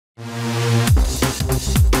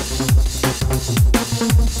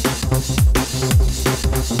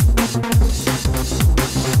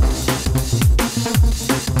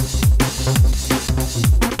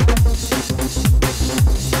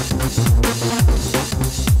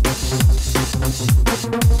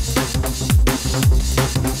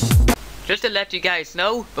just to let you guys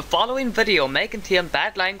know, the following video may contain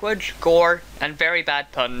bad language, gore, and very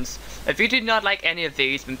bad puns. If you do not like any of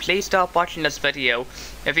these, then please stop watching this video.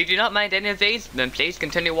 If you do not mind any of these, then please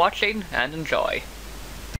continue watching and enjoy.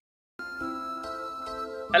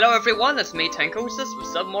 Hello everyone, it's me Tangociss with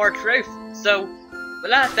some more truth. So, the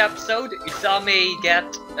last episode, you saw me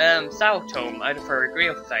get Saltome out of her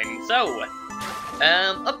grill thing. So,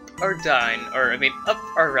 up or down, or I mean up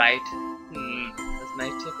or right? This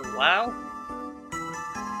might take a while.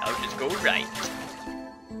 I'll just go right.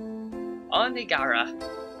 On the Gara.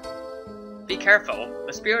 Be careful,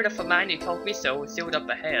 the spirit of a man who told me so is sealed up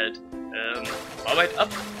ahead. Alright, up.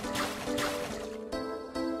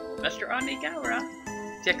 Mr. Onigara,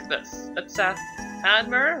 take this. It's a hand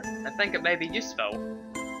mirror. I think it may be useful.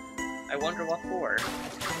 I wonder what for.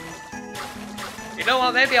 You know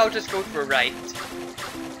what, maybe I'll just go for right.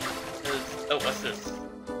 Oh, what's this?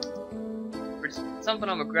 There's something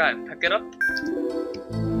on the ground. Pick it up.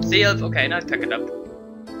 See if, okay, now pick it up.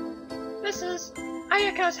 This is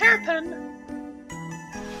Ayaka's hairpin.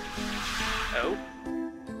 Oh.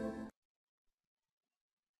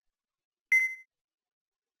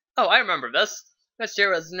 Oh, I remember this. This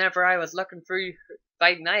year was whenever I was looking through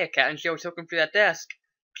fighting Ayaka and she was looking through that desk.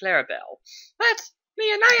 Clarabelle. That's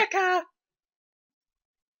me and Ayaka!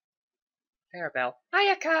 Clarabelle.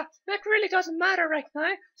 Ayaka, that really doesn't matter right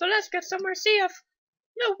now, so let's get somewhere safe.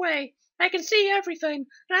 No way. I can see everything,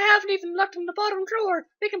 and I haven't even looked in the bottom drawer.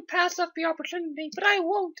 We can pass up the opportunity, but I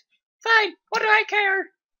won't. Fine, what do I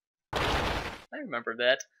care? I remember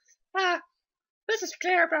that. This is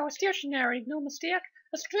Clarabelle stationery, no mistake.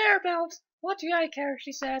 It's Clarabelle's. What do I care,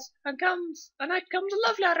 she says, and out comes a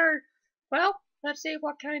love letter. Well, let's see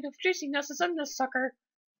what kind of juiciness is in this sucker.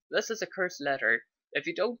 This is a cursed letter. If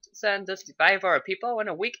you don't send this to 5 other people in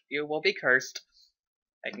a week, you will be cursed.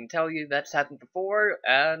 I can tell you that's happened before,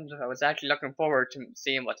 and I was actually looking forward to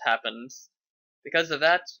seeing what happens. Because of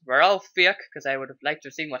that, we're all fake, because I would have liked to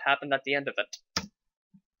have seen what happened at the end of it.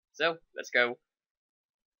 So, let's go.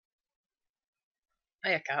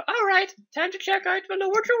 Ayaka. Alright, time to check out the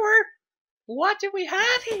lower drawer. What do we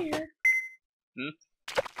have here? Ew!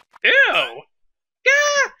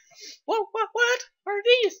 Gah! What are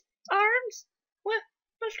these? Arms? What?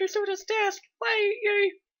 Mr. Soda's desk. Why,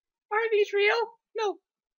 are these real? No,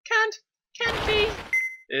 can't be.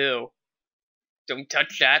 Ew. Don't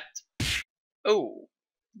touch that. Oh,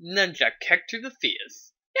 ninja kick to the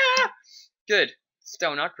face. Yeah! Good,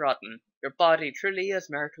 still not rotten. Your body truly is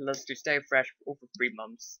miraculous to stay fresh for over 3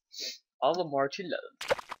 months. All the more to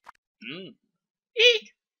love.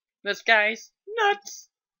 Eek! This guy's nuts.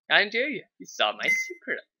 And you saw my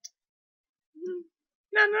secret.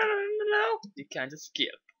 No. You can't escape.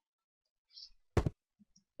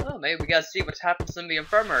 Oh, maybe we gotta see what happens in the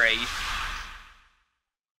infirmary.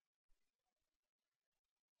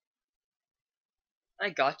 I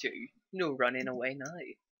got you. No running away now.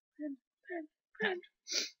 Pen.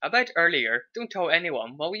 About earlier, don't tell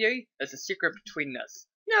anyone, will you? There's a secret between us.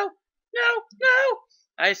 No.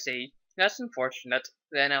 I see. That's unfortunate.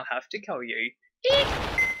 Then I'll have to kill you. Eek!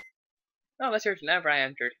 Oh, this here's never I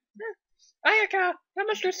entered. Ayaka!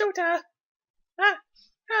 Mr. Sota!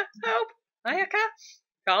 Help! Ayaka!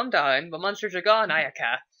 Calm down, the monsters are gone,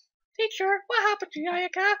 Ayaka. Teacher, what happened to you,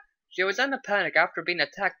 Ayaka? She was in a panic after being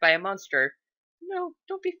attacked by a monster. No,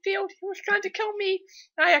 don't be fooled. He was trying to kill me.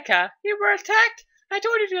 Ayaka, you were attacked? I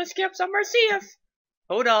told you to escape somewhere safe.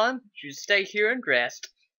 Hold on, you stay here and rest.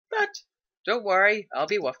 But, don't worry, I'll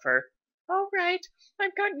be with her. Alright,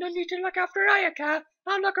 I'm counting on you to look after Ayaka.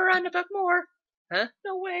 I'll look around a bit more. Huh?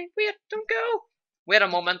 No way, wait, don't go. Wait a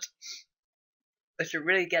moment. I should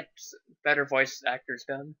really get better voice actors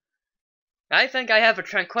done. I think I have a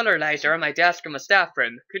tranquilizer on my desk in my staff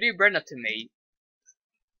room. Could you bring it to me?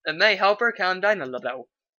 It may help her calm down a little.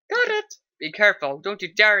 Got it. Be careful. Don't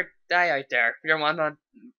you dare die out there. You're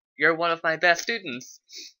one of my best students.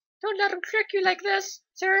 Don't let him trick you like this,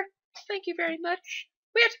 sir. Thank you very much.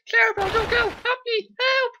 Wait, Clarabelle, don't go. Help me.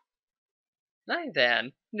 Help. Now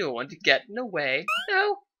then, no one to get in the way.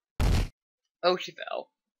 No. Oh, she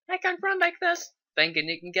fell. I can't run like this. Thinking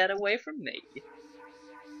you can get away from me.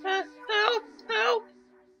 Help!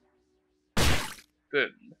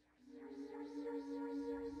 Boom.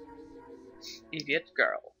 Idiot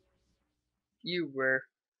girl. You were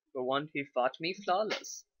the one who fought me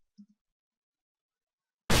flawless.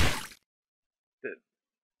 Boom.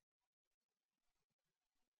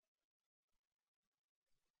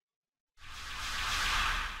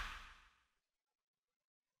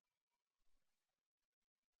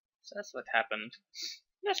 So that's what happened.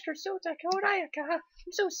 Mr. Sota killed Ayaka.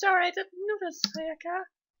 I'm so sorry I didn't notice, Ayaka.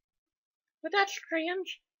 But that's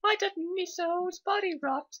strange. Why didn't Miso's body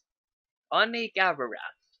rot?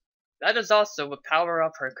 Onigawara. That is also the power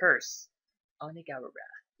of her curse. Onigawara.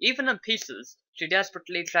 Even in pieces, she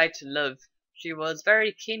desperately tried to live. She was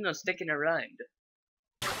very keen on sticking around.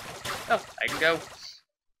 Oh, I can go.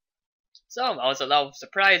 So, that was a little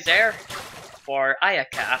surprise there for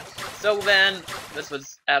Ayaka. So then, this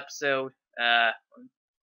was episode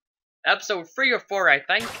 3 or 4, I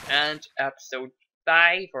think, and episode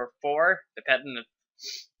 5 or 4, depending on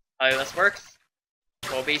how this works,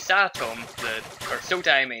 will be Satom, the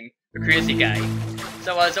crazy guy.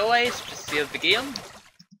 So as always, just save the game,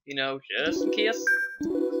 you know, just in case.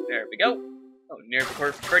 There we go. Oh, near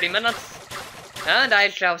record for 30 minutes. And I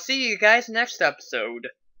shall see you guys next episode.